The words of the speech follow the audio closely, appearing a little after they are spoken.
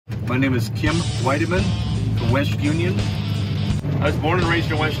My name is Kim Weideman from West Union. I was born and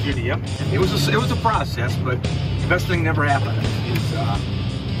raised in West Union. Yep. It was a process, but the best thing never happened is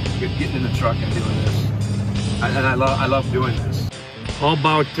getting in the truck and doing this. And I love doing this. All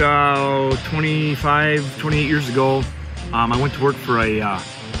about 28 years ago, I went to work for a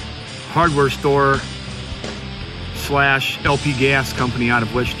hardware store / LP gas company out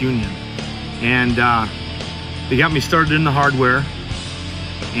of West Union. And they got me started in the hardware,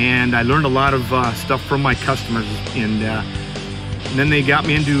 and I learned a lot of stuff from my customers. And then they got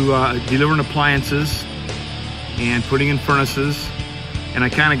me into delivering appliances and putting in furnaces, and I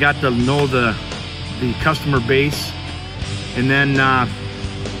kind of got to know the customer base. And then I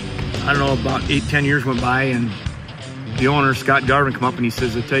don't know, about 8-10 years went by, and the owner, Scott Garvin, come up and he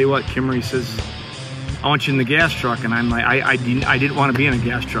says, "I tell you what, Kimmer," he says, "I want you in the gas truck." And I'm like, I didn't want to be in a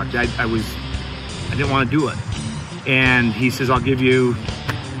gas truck. I didn't want to do it. And he says, "I'll give you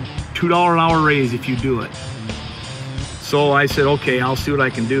 $2 an hour raise if you do it." So I said, okay, I'll see what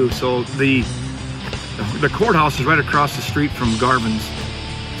I can do. So the courthouse is right across the street from Garvin's.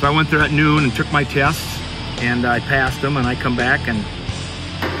 So I went there at noon and took my tests, and I passed them, and I come back and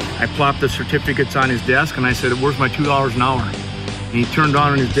I plopped the certificates on his desk, and I said, "Where's my $2 an hour?" And he turned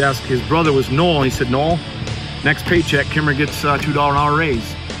on his desk. His brother was Noel, and he said, "Noel, next paycheck, Kimmer gets a $2 an hour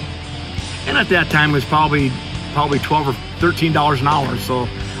raise." And at that time, it was probably $12 or $13 an hour. So,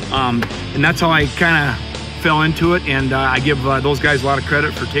 and that's how I kind of fell into it. And I give those guys a lot of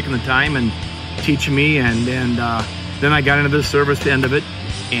credit for taking the time and teaching me. And then I got into the service end of it.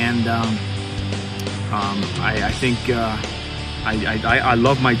 And I think I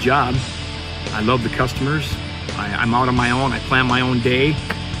love my job. I love the customers. I'm out on my own. I plan my own day.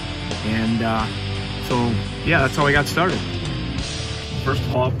 And so, yeah, that's how I got started. First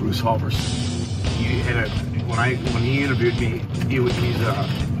of all, Bruce Halvers. When he interviewed me, he's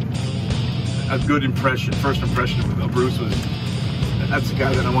a good impression. First impression of Bruce was, that's the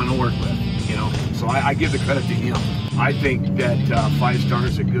guy that I want to work with, you know. So I give the credit to him. I think that 5 Star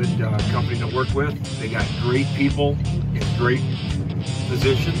is a good company to work with. They got great people in great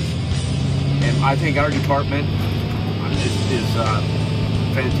positions, and I think our department is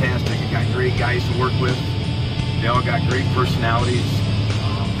fantastic. We got great guys to work with. They all got great personalities.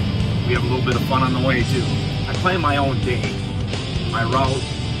 We have a little bit of fun on the way too. I plan my own day, my route,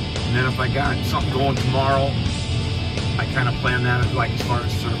 and then if I got something going tomorrow, I kind of plan that, like as far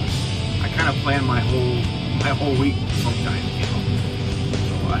as service. I kind of plan my whole week sometimes, you know.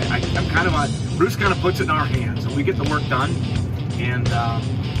 So I'm kind of Bruce kind of puts it in our hands, and we get the work done, and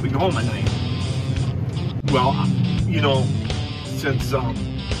we go home at night. Well, you know, since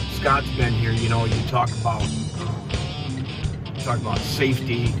Scott's been here, you know, you talk about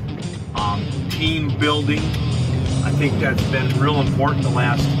safety, team building. I think that's been real important the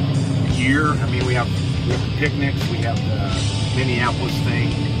last year. I mean, we have the picnics, we have the Minneapolis thing.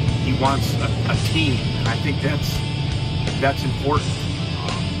 He wants a team, and I think that's important.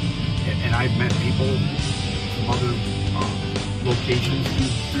 And I've met people from other locations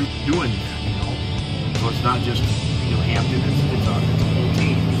through doing that, you know. So it's not just New Hampton, it's a whole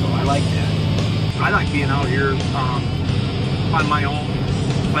team. So I like that. I like being out here on my own,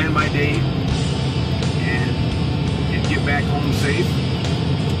 plan my day, and get back home safe.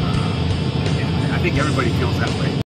 And I think everybody feels that way.